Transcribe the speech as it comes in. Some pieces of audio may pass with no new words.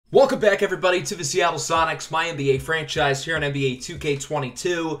Welcome back, everybody, to the Seattle Sonics, MyNBA franchise here on NBA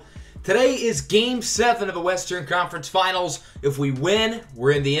 2K22. Today is Game 7 of the Western Conference Finals. If we win,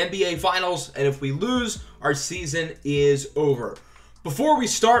 we're in the NBA Finals, and if we lose, our season is over. Before we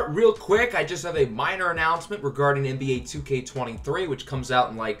start, real quick, I just have a minor announcement regarding NBA 2K23, which comes out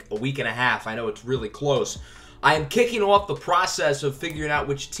in like a week and a half. I know it's really close. I am kicking off the process of figuring out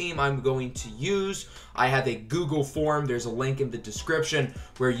which team I'm going to use. I have a Google form. There's a link in the description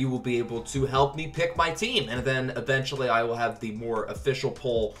where you will be able to help me pick my team. And then eventually I will have the more official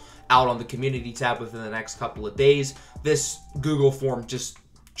poll out on the community tab within the next couple of days. This Google form just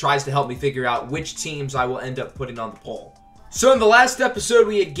tries to help me figure out which teams I will end up putting on the poll. So in the last episode,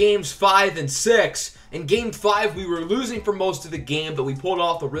 we had games 5 and 6. In game 5, we were losing for most of the game, but we pulled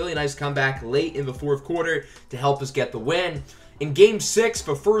off a really nice comeback late in the fourth quarter to help us get the win. In game 6,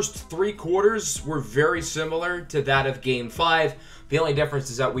 the first 3 quarters were very similar to that of game 5. The only difference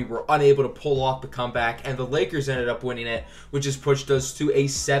is that we were unable to pull off the comeback, and the Lakers ended up winning it, which has pushed us to a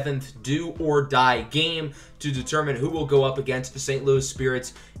 7th do-or-die game to determine who will go up against the St. Louis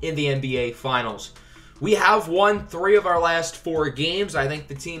Spirits in the NBA Finals. We have won 3 of our last 4 games. I think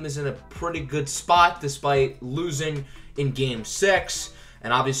the team is in a pretty good spot despite losing in Game 6.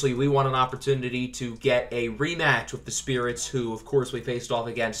 And obviously, we want an opportunity to get a rematch with the Spirits, who, of course, we faced off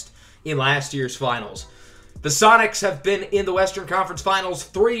against in last year's Finals. The Sonics have been in the Western Conference Finals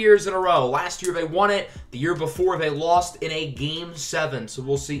 3 years in a row. Last year, they won it. The year before, they lost in a Game 7. So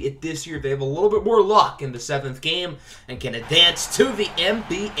we'll see if this year they have a little bit more luck in the 7th game and can advance to the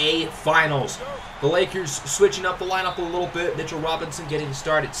NBA Finals. The Lakers switching up the lineup a little bit. Mitchell Robinson getting the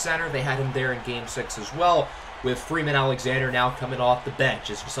start at center. They had him there in Game 6 as well, with Freeman Alexander now coming off the bench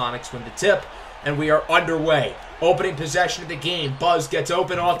as the Sonics win the tip. And we are underway. Opening possession of the game. Buzz gets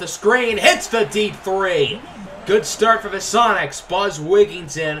open off the screen. Hits the deep 3. Good start for the Sonics. Buzz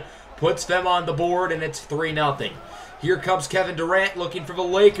Wigginton puts them on the board, and it's 3-0. Here comes Kevin Durant looking for the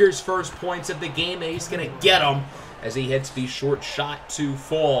Lakers' first points of the game, and he's going to get them as he hits the short shot to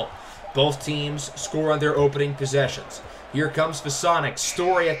fall. Both teams score on their opening possessions. Here comes the Sonics.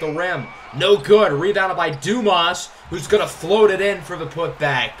 Story at the rim. No good. Rebounded by Dumas, who's going to float it in for the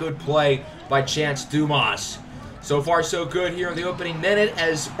putback. Good play by Chance Dumas. So far, so good here in the opening minute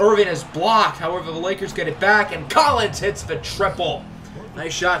as Irving is blocked. However, the Lakers get it back, and Collins hits the triple.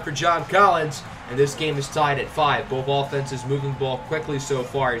 Nice shot for John Collins, and this game is tied at 5. Both offenses moving the ball quickly so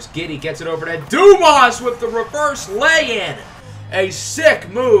far as Giddey gets it over to Dumas with the reverse lay-in. A sick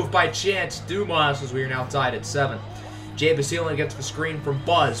move by Chance Dumas as we are now tied at 7. Jay Basile gets the screen from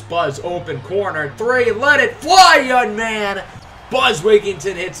Buzz. Buzz open corner. 3. Let it fly, young man. Buzz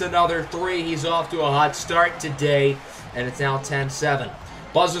Wigginton hits another 3. He's off to a hot start today, and it's now 10-7.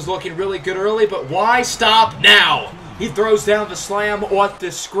 Buzz is looking really good early, but why stop now? He throws down the slam off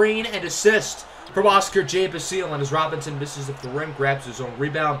the screen and assist from Oscar J. Basile, and as Robinson misses at the rim, grabs his own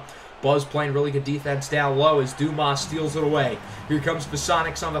rebound. Buzz playing really good defense down low as Dumas steals it away. Here comes the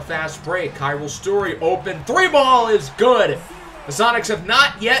Sonics on the fast break. Kyril Story open. 3-ball is good. The Sonics have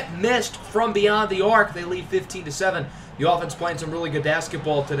not yet missed from beyond the arc. They lead 15-7. The offense playing some really good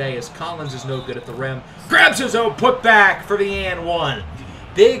basketball today as Collins is no good at the rim. Grabs his own putback for the and 1.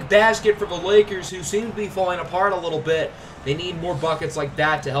 Big basket for the Lakers, who seem to be falling apart a little bit. They need more buckets like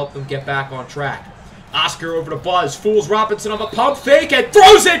that to help them get back on track. Oscar over to Buzz, fools Robinson on the pump fake and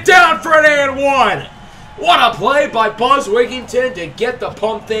throws it down for an and 1. What a play by Buzz Wigginton to get the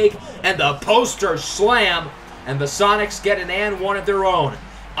pump fake and the poster slam, and the Sonics get an and 1 of their own.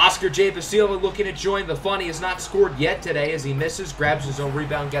 Oscar J. Basile looking to join the fun. He has not scored yet today as he misses, grabs his own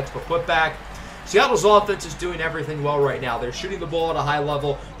rebound, gets the putback. Seattle's offense is doing everything well right now. They're shooting the ball at a high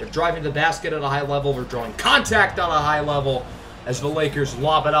level. They're driving the basket at a high level. They're drawing contact on a high level as the Lakers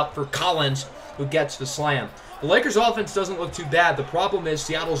lob it up for Collins, who gets the slam. The Lakers' offense doesn't look too bad. The problem is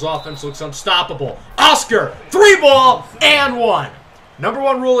Seattle's offense looks unstoppable. Oscar, 3-ball, and 1. Number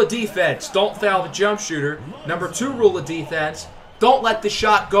 1 rule of defense, don't foul the jump shooter. Number 2 rule of defense, don't let the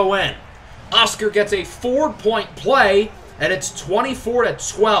shot go in. Oscar gets a 4-point play, and it's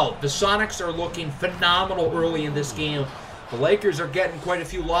 24-12. The Sonics are looking phenomenal early in this game. The Lakers are getting quite a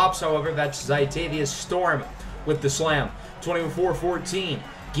few lobs, however. That's Zytavius Storm with the slam. 24-14.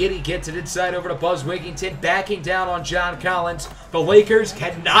 Giddey gets it inside over to Buzz Wigginton, backing down on John Collins. The Lakers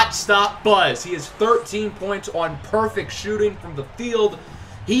cannot stop Buzz. He has 13 points on perfect shooting from the field.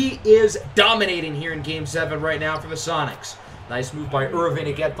 He is dominating here in Game 7 right now for the Sonics. Nice move by Irving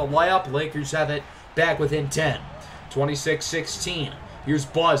to get the layup. Lakers have it back within 10. 26-16. Here's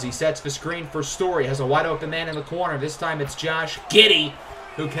Buzz. He sets the screen for Story. Has a wide open man in the corner. This time it's Josh Giddey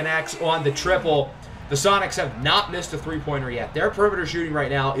who connects on the triple. The Sonics have not missed a three-pointer yet. Their perimeter shooting right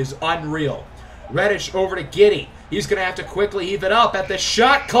now is unreal. Reddish over to Giddey. He's going to have to quickly heave it up at the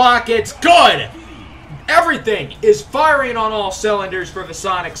shot clock. It's good! Everything is firing on all cylinders for the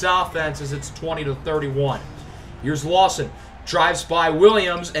Sonics offense as it's 20-31. Here's Lawson. Drives by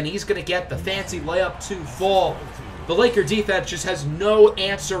Williams, and he's going to get the fancy layup to fall. The Laker defense just has no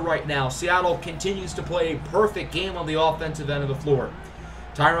answer right now. Seattle continues to play a perfect game on the offensive end of the floor.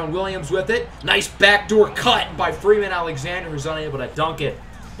 Tyrone Williams with it. Nice backdoor cut by Freeman Alexander, who's unable to dunk it.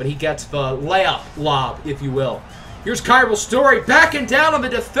 But he gets the layup lob, if you will. Here's Kyril Story backing down on the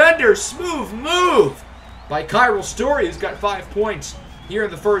defender. Smooth move by Kyril Story, who's got 5 points here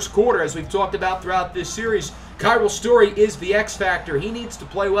in the first quarter. As we've talked about throughout this series, Kyril Story is the X factor. He needs to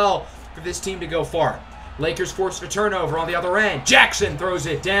play well for this team to go far. Lakers force the turnover on the other end. Jackson throws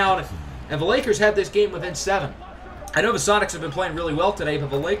it down, and the Lakers had this game within 7. I know the Sonics have been playing really well today, but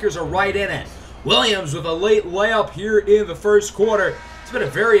the Lakers are right in it. Williams with a late layup here in the first quarter. It's been a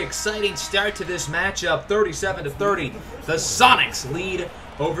very exciting start to this matchup, 37-30. The Sonics lead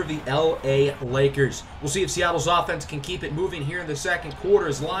over the LA Lakers. We'll see if Seattle's offense can keep it moving here in the second quarter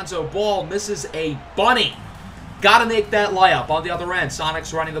as Lonzo Ball misses a bunny. Got to make that layup on the other end.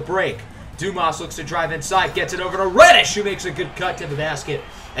 Sonics running the break. Dumas looks to drive inside, gets it over to Reddish, who makes a good cut to the basket.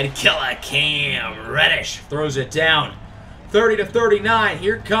 And Killer Cam Reddish throws it down. 30-39.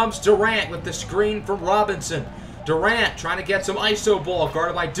 Here comes Durant with the screen from Robinson. Durant trying to get some iso ball,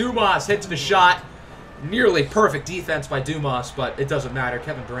 guarded by Dumas, hits the shot. Nearly perfect defense by Dumas, but it doesn't matter.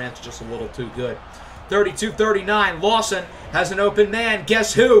 Kevin Durant's just a little too good. 32-39. Lawson has an open man.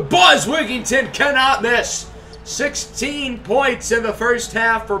 Guess who? Buzz Wigginton cannot miss. 16 points in the first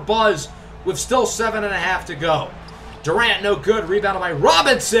half for Buzz, with still 7.5 to go. Durant no good. Rebounded by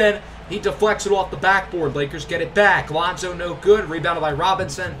Robinson. He deflects it off the backboard. Lakers get it back. Lonzo no good. Rebounded by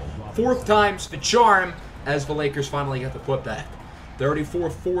Robinson. 4th time's the charm as the Lakers finally get the putback.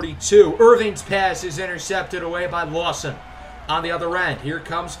 34-42. Irving's pass is intercepted away by Lawson. On the other end, here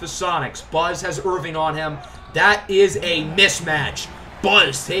comes the Sonics. Buzz has Irving on him. That is a mismatch.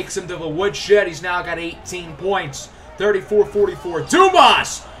 Buzz takes him to the woodshed. He's now got 18 points. 34-44.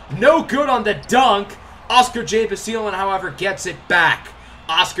 Dumas! No good on the dunk. Oscar J. Basile, however, gets it back.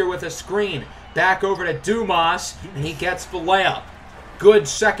 Oscar with a screen. Back over to Dumas, and he gets the layup. Good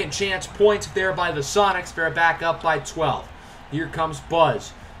second chance points there by the Sonics. They're back up by 12. Here comes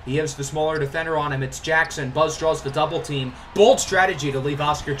Buzz. He has the smaller defender on him. It's Jackson. Buzz draws the double team. Bold strategy to leave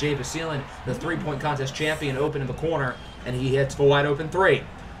Oscar J. Basile, the three-point contest champion, open in the corner, and he hits the wide open three.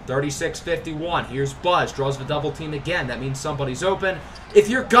 36-51. Here's Buzz. Draws the double team again. That means somebody's open. If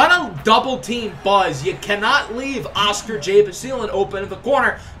you're gonna double team Buzz, you cannot leave Oscar J. Basile open in the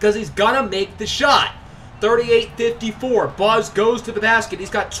corner because he's gonna make the shot. 38-54. Buzz goes to the basket.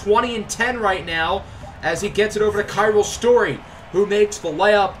 He's got 20 and 10 right now as he gets it over to Kyril Story, who makes the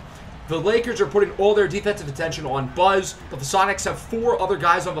layup. The Lakers are putting all their defensive attention on Buzz, but the Sonics have 4 other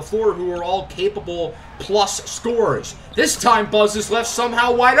guys on the floor who are all capable plus scorers. This time, Buzz is left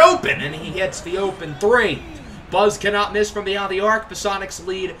somehow wide open, and he hits the open three. Buzz cannot miss from beyond the arc. The Sonics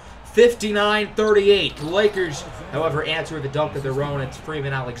lead 59-38. The Lakers, however, answer with a dunk of their own. It's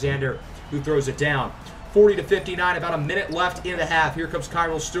Freeman Alexander who throws it down. 40-59, about a minute left in the half. Here comes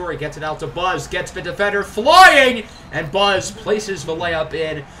Kyril Story, gets it out to Buzz, gets the defender flying, and Buzz places the layup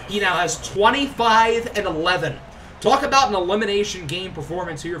in. He now has 25 and 11. Talk about an elimination game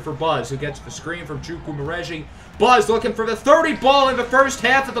performance here for Buzz, who gets the screen from Chuku Mareji. Buzz looking for the 30 ball in the first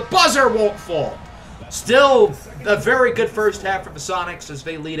half, and the buzzer won't fall. Still a very good first half for the Sonics as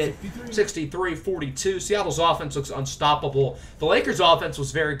they lead it 63-42. Seattle's offense looks unstoppable. The Lakers' offense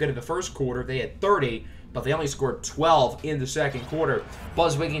was very good in the first quarter. They had 30, but they only scored 12 in the second quarter.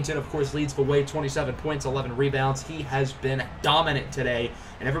 Buzz Wigginton, of course, leads the way, 27 points, 11 rebounds. He has been dominant today,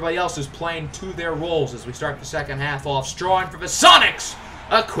 and everybody else is playing to their roles as we start the second half off strong for the Sonics.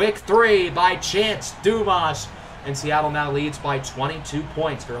 A quick three by Chance Dumas, and Seattle now leads by 22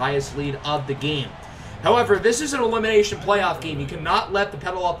 points, their highest lead of the game. However, this is an elimination playoff game. You cannot let the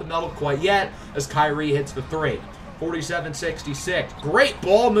pedal off the metal quite yet as Kyrie hits the three. 47-66. Great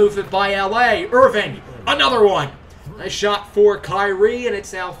ball movement by LA. Irving, another one. Nice shot for Kyrie, and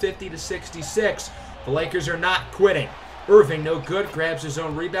it's now 50-66. The Lakers are not quitting. Irving, no good, grabs his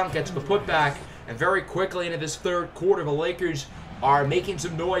own rebound, gets the putback, and very quickly into this third quarter, the Lakers are making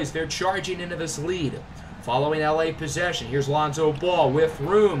some noise. They're charging into this lead. Following LA possession, here's Lonzo Ball with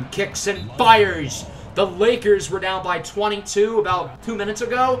room, kicks and fires. The Lakers were down by 22 about 2 minutes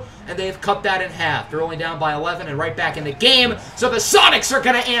ago, and they've cut that in half. They're only down by 11 and right back in the game, so the Sonics are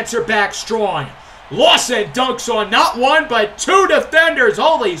going to answer back strong. Lawson dunks on not one, but 2 defenders.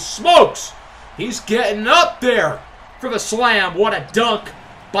 Holy smokes! He's getting up there for the slam. What a dunk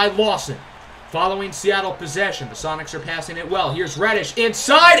by Lawson. Following Seattle possession, the Sonics are passing it well. Here's Reddish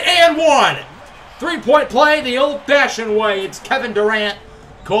inside and one. 3-point play the old-fashioned way. It's Kevin Durant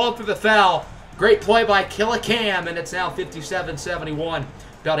called for the foul. Great play by Killicam, and it's now 57-71.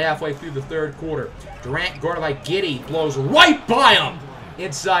 About halfway through the third quarter. Durant guarded by Giddey blows right by him.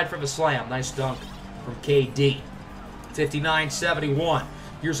 Inside for the slam. Nice dunk from KD. 59-71.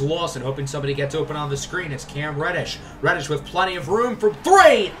 Here's Lawson hoping somebody gets open on the screen. It's Cam Reddish. Reddish with plenty of room from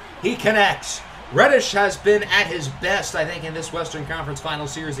three. He connects. Reddish has been at his best, I think, in this Western Conference Final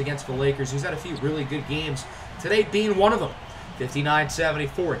Series against the Lakers. He's had a few really good games, today being one of them.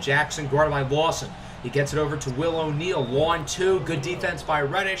 59-74. Jackson guarded by Lawson. He gets it over to Will O'Neal. Long two. Good defense by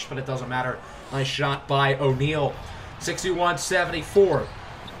Reddish, but it doesn't matter. Nice shot by O'Neal. 61-74.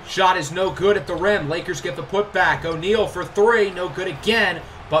 Shot is no good at the rim. Lakers get the putback. O'Neal for three. No good again.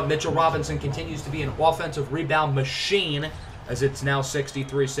 But Mitchell Robinson continues to be an offensive rebound machine as it's now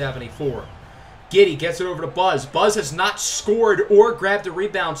 63-74. Giddey gets it over to Buzz. Buzz has not scored or grabbed a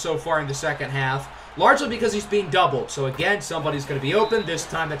rebound so far in the second half, largely because he's being doubled. So again, somebody's going to be open. This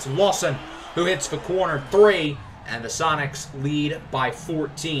time it's Lawson who hits the corner three, and the Sonics lead by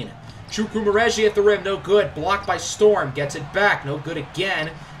 14. Chukwumereji at the rim, no good. Blocked by Storm, gets it back, no good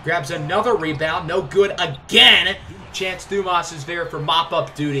again. Grabs another rebound, no good again. Chance Dumas is there for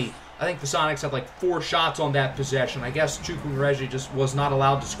mop-up duty. I think the Sonics had like 4 shots on that possession. I guess Chukwumereji just was not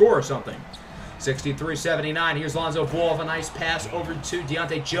allowed to score or something. 63-79. Here's Lonzo Ball with a nice pass over to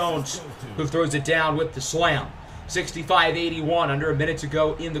Deontay Jones, who throws it down with the slam. 65-81, under a minute to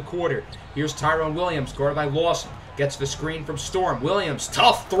go in the quarter. Here's Tyrone Williams, guarded by Lawson. Gets the screen from Storm. Williams,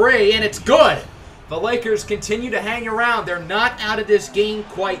 tough three, and it's good. The Lakers continue to hang around. They're not out of this game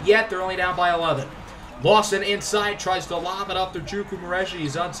quite yet. They're only down by 11. Lawson inside, tries to lob it up to Chukwumereji.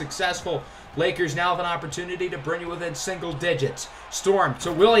 He's unsuccessful. Lakers now have an opportunity to bring it within single digits. Storm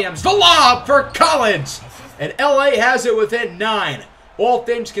to Williams. The lob for Collins. And LA has it within 9. All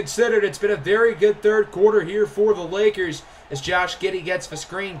things considered, it's been a very good third quarter here for the Lakers as Josh Giddey gets the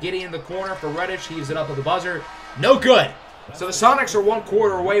screen. Giddey in the corner for Reddish. Heaves it up with the buzzer. No good. So the Sonics are 1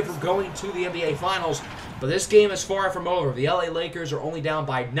 quarter away from going to the NBA Finals, but this game is far from over. The LA Lakers are only down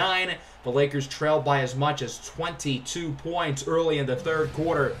by 9. The Lakers trailed by as much as 22 points early in the third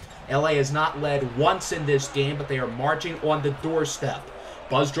quarter. LA has not led once in this game, but they are marching on the doorstep.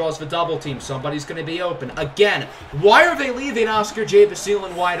 Buzz draws the double team. Somebody's going to be open. Again, why are they leaving Oscar J. Basile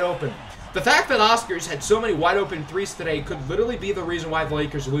wide open? The fact that Oscar's had so many wide open threes today could literally be the reason why the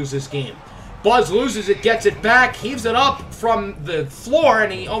Lakers lose this game. Buzz loses it, gets it back, heaves it up from the floor,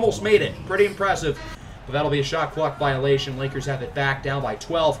 and he almost made it. Pretty impressive. But that'll be a shot clock violation. Lakers have it back down by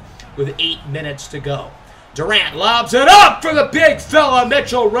 12 with 8 minutes to go. Durant lobs it up for the big fella,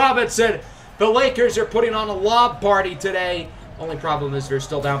 Mitchell Robinson. The Lakers are putting on a lob party today. Only problem is they're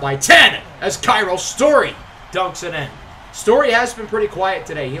still down by 10 as Kyril Story dunks it in. Story has been pretty quiet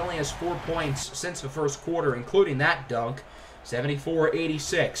today. He only has 4 points since the first quarter, including that dunk.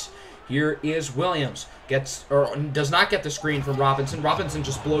 74-86. Here is Williams. Does not get the screen from Robinson. Robinson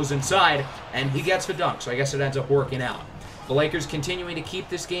just blows inside, and he gets the dunk, so I guess it ends up working out. The Lakers continuing to keep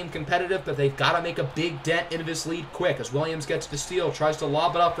this game competitive, but they've got to make a big dent into this lead quick as Williams gets the steal, tries to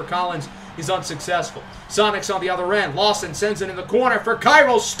lob it up for Collins. He's unsuccessful. Sonics on the other end. Lawson sends it in the corner for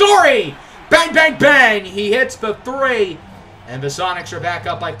Kyril Story. Bang, bang, bang. He hits the three. And the Sonics are back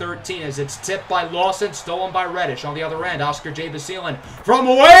up by 13 as it's tipped by Lawson, stolen by Reddish. On the other end, Oscar J. Basile from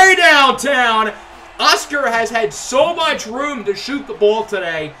way downtown. Oscar has had so much room to shoot the ball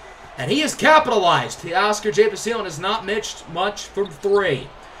today, and he has capitalized. Oscar J. Basile has not missed much from three.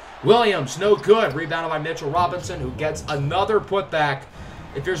 Williams, no good. Rebounded by Mitchell Robinson, who gets another putback.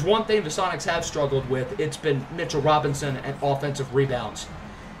 If there's one thing the Sonics have struggled with, it's been Mitchell Robinson and offensive rebounds.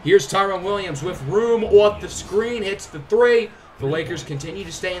 Here's Tyrone Williams with room off the screen, hits the three. The Lakers continue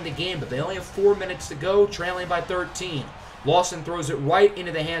to stay in the game, but they only have 4 minutes to go, trailing by 13. Lawson throws it right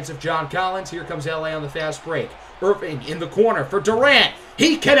into the hands of John Collins. Here comes LA on the fast break. Irving in the corner for Durant.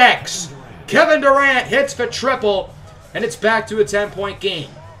 He connects. Kevin Durant hits the triple, and it's back to a 10-point game.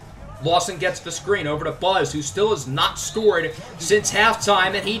 Lawson gets the screen over to Buzz, who still has not scored since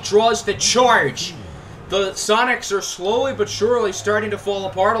halftime, and he draws the charge. The Sonics are slowly but surely starting to fall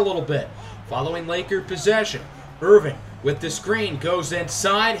apart a little bit. Following Laker possession, Irving with the screen goes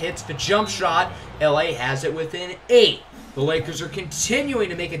inside, hits the jump shot. LA has it within 8. The Lakers are continuing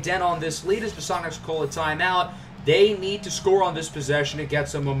to make a dent on this lead as the Sonics call a timeout. They need to score on this possession to get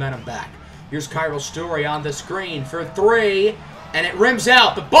some momentum back. Here's Kyril Story on the screen for three, and it rims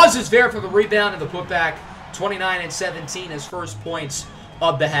out. The Buzz is there for the rebound and the putback. 29-17, his first points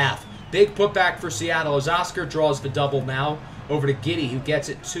of the half. Big putback for Seattle as Oscar draws the double now. Over to Giddey, who gets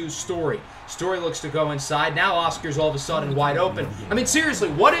it to Story. Story looks to go inside. Now Oscar's all of a sudden wide open. I mean, seriously,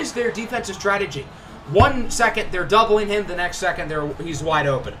 what is their defensive strategy? 1 second, they're doubling him. The next second, he's wide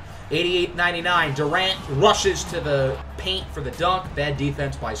open. 88-99. Durant rushes to the paint for the dunk. Bad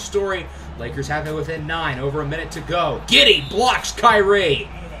defense by Story. Lakers have it within 9. Over a minute to go. Giddey blocks Kyrie.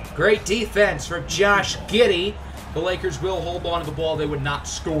 Great defense from Josh Giddey. The Lakers will hold on to the ball. They would not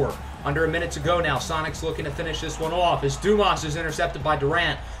score. Under a minute to go now. Sonics looking to finish this one off as Dumas is intercepted by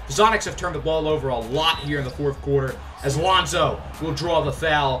Durant. The Sonics have turned the ball over a lot here in the fourth quarter as Lonzo will draw the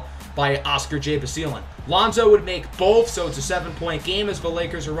foul by Oscar J. Basilan. Lonzo would make both, so it's a 7-point game as the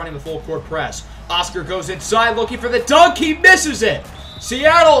Lakers are running the full court press. Oscar goes inside looking for the dunk. He misses it.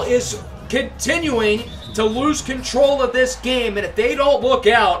 Seattle is continuing to lose control of this game, and if they don't look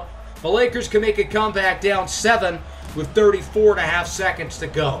out, the Lakers can make a comeback down 7 with 34.5 seconds to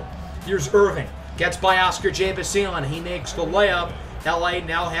go. Here's Irving. Gets by Oscar J. Basilan. He makes the layup. LA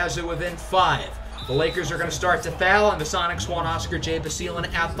now has it within 5. The Lakers are going to start to foul, and the Sonics want Oscar J.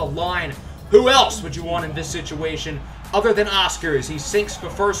 Basilan at the line. Who else would you want in this situation other than Oscar? As he sinks the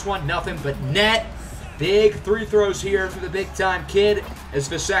first one, nothing but net. Big three throws here for the big-time kid, as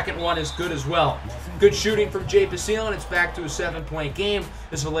the second one is good as well. Good shooting from J. Basilan. It's back to a 7-point game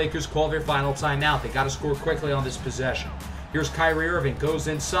as the Lakers call their final timeout. They got to score quickly on this possession. Here's Kyrie Irving, goes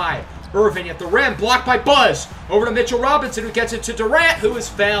inside. Irving at the rim, blocked by Buzz. Over to Mitchell Robinson, who gets it to Durant, who is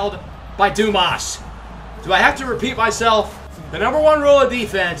fouled by Dumas. Do I have to repeat myself? The #1 rule of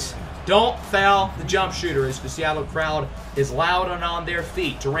defense, don't foul the jump shooter, as the Seattle crowd is loud and on their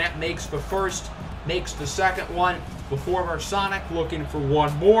feet. Durant makes the first, makes the second one before Sonic looking for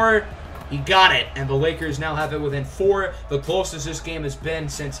one more. He got it, and the Lakers now have it within 4, the closest this game has been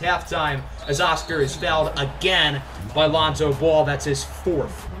since halftime, as Oscar is fouled again by Lonzo Ball. That's his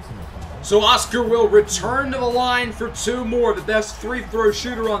 4th. So Oscar will return to the line for 2 more. The best free-throw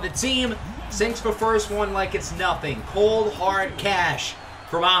shooter on the team sinks the first one like it's nothing. Cold, hard cash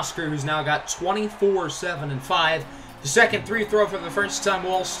from Oscar, who's now got 24, 7, and 5. The second free throw for the first-time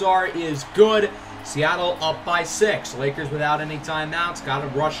All-Star is good. Seattle up by 6. Lakers without any timeouts. Got to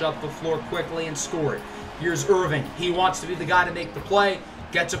rush up the floor quickly and score it. Here's Irving. He wants to be the guy to make the play.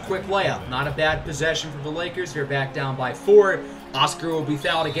 Gets a quick layup. Not a bad possession for the Lakers. They're back down by 4. Oscar will be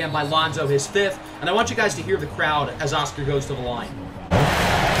fouled again by Lonzo, his 5th. And I want you guys to hear the crowd as Oscar goes to the line.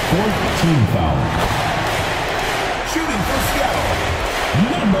 4th team foul. Shooting for Seattle,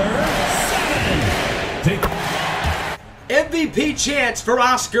 number 7. Take MVP chance for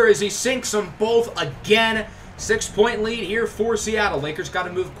Oscar as he sinks them both again. 6-point lead here for Seattle. Lakers got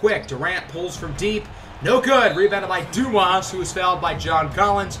to move quick. Durant pulls from deep. No good. Rebounded by Dumas, who was fouled by John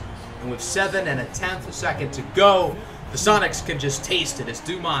Collins. And with 7 1/10 second to go, the Sonics can just taste it as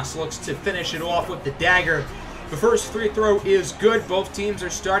Dumas looks to finish it off with the dagger. The first free throw is good. Both teams are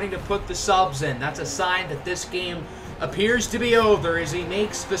starting to put the subs in. That's a sign that this game appears to be over as he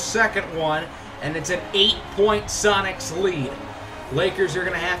makes the second one. And it's an 8-point Sonics lead. Lakers are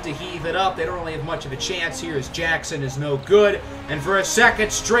going to have to heave it up. They don't really have much of a chance here as Jackson is no good. And for a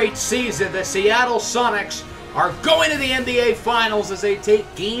second straight season, the Seattle Sonics are going to the NBA Finals as they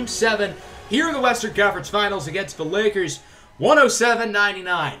take Game 7 here in the Western Conference Finals against the Lakers,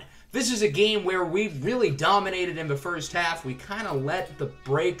 107-99. This is a game where we really dominated in the first half. We kind of let the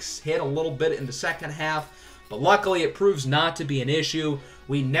brakes hit a little bit in the second half. But luckily, it proves not to be an issue.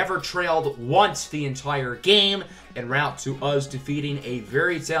 We never trailed once the entire game, en route to us defeating a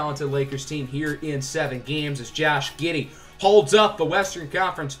very talented Lakers team here in 7 games as Josh Giddey holds up the Western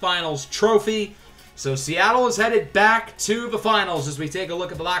Conference Finals trophy. So Seattle is headed back to the finals as we take a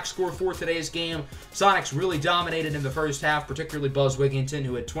look at the box score for today's game. Sonics really dominated in the first half, particularly Buzz Wigginton,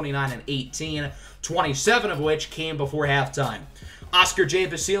 who had 29 and 18, 27 of which came before halftime. Oscar J.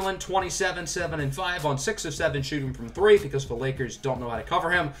 Basilan, 27, 7, and 5 on 6 of 7 shooting from 3 because the Lakers don't know how to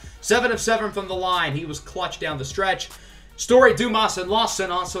cover him. 7 of 7 from the line. He was clutch down the stretch. Story, Dumas, and Lawson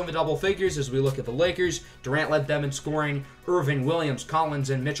also in the double figures as we look at the Lakers. Durant led them in scoring. Irving, Williams, Collins,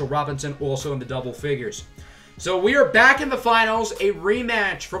 and Mitchell Robinson also in the double figures. So we are back in the finals, a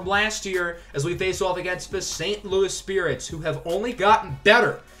rematch from last year as we face off against the St. Louis Spirits, who have only gotten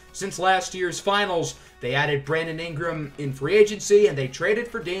better since last year's finals. They added Brandon Ingram in free agency, and they traded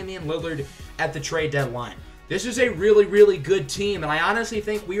for Damian Lillard at the trade deadline. This is a really, really good team, and I honestly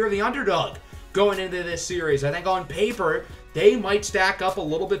think we are the underdog going into this series. I think on paper, they might stack up a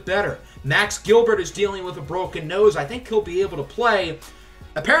little bit better. Max Gilbert is dealing with a broken nose. I think he'll be able to play.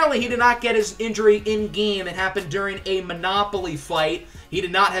 Apparently, he did not get his injury in-game. It happened during a Monopoly fight. He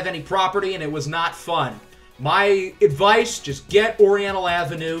did not have any property, and it was not fun. My advice, just get Oriental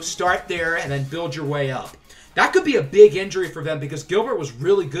Avenue, start there, and then build your way up. That could be a big injury for them because Gilbert was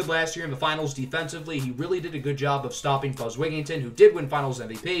really good last year in the finals defensively. He really did a good job of stopping Buzz Wigginton, who did win finals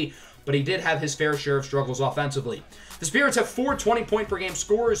MVP, but he did have his fair share of struggles offensively. The Spirits have 4 20-point-per-game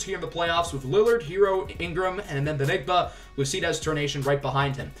scorers here in the playoffs with Lillard, Hero, Ingram, and Mbemba, with Cedez Tornation right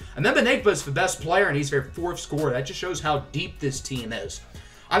behind him. Mbemba is the best player, and he's their 4th scorer. That just shows how deep this team is.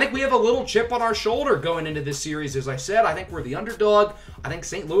 I think we have a little chip on our shoulder going into this series. As I said, I think we're the underdog. I think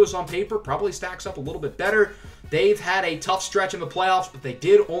St. Louis on paper probably stacks up a little bit better. They've had a tough stretch in the playoffs, but they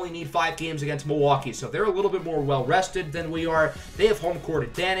did only need 5 games against Milwaukee, so they're a little bit more well-rested than we are. They have home court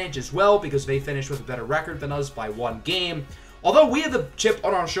advantage as well because they finished with a better record than us by 1 game. Although we have the chip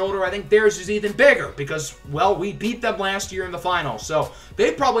on our shoulder, I think theirs is even bigger because, well, we beat them last year in the finals, so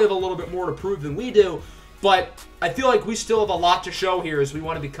they probably have a little bit more to prove than we do. But I feel like we still have a lot to show here as we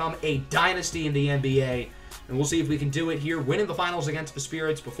want to become a dynasty in the NBA. And we'll see if we can do it here, winning the finals against the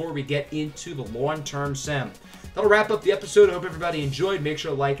Spirits before we get into the long-term sim. That'll wrap up the episode. I hope everybody enjoyed. Make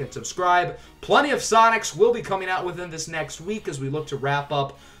sure to like and subscribe. Plenty of Sonics will be coming out within this next week as we look to wrap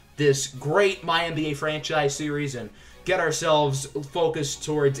up this great MyNBA franchise series and get ourselves focused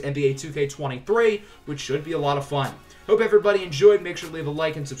towards NBA 2K23, which should be a lot of fun. Hope everybody enjoyed. Make sure to leave a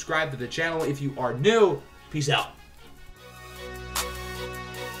like and subscribe to the channel if you are new. Peace out.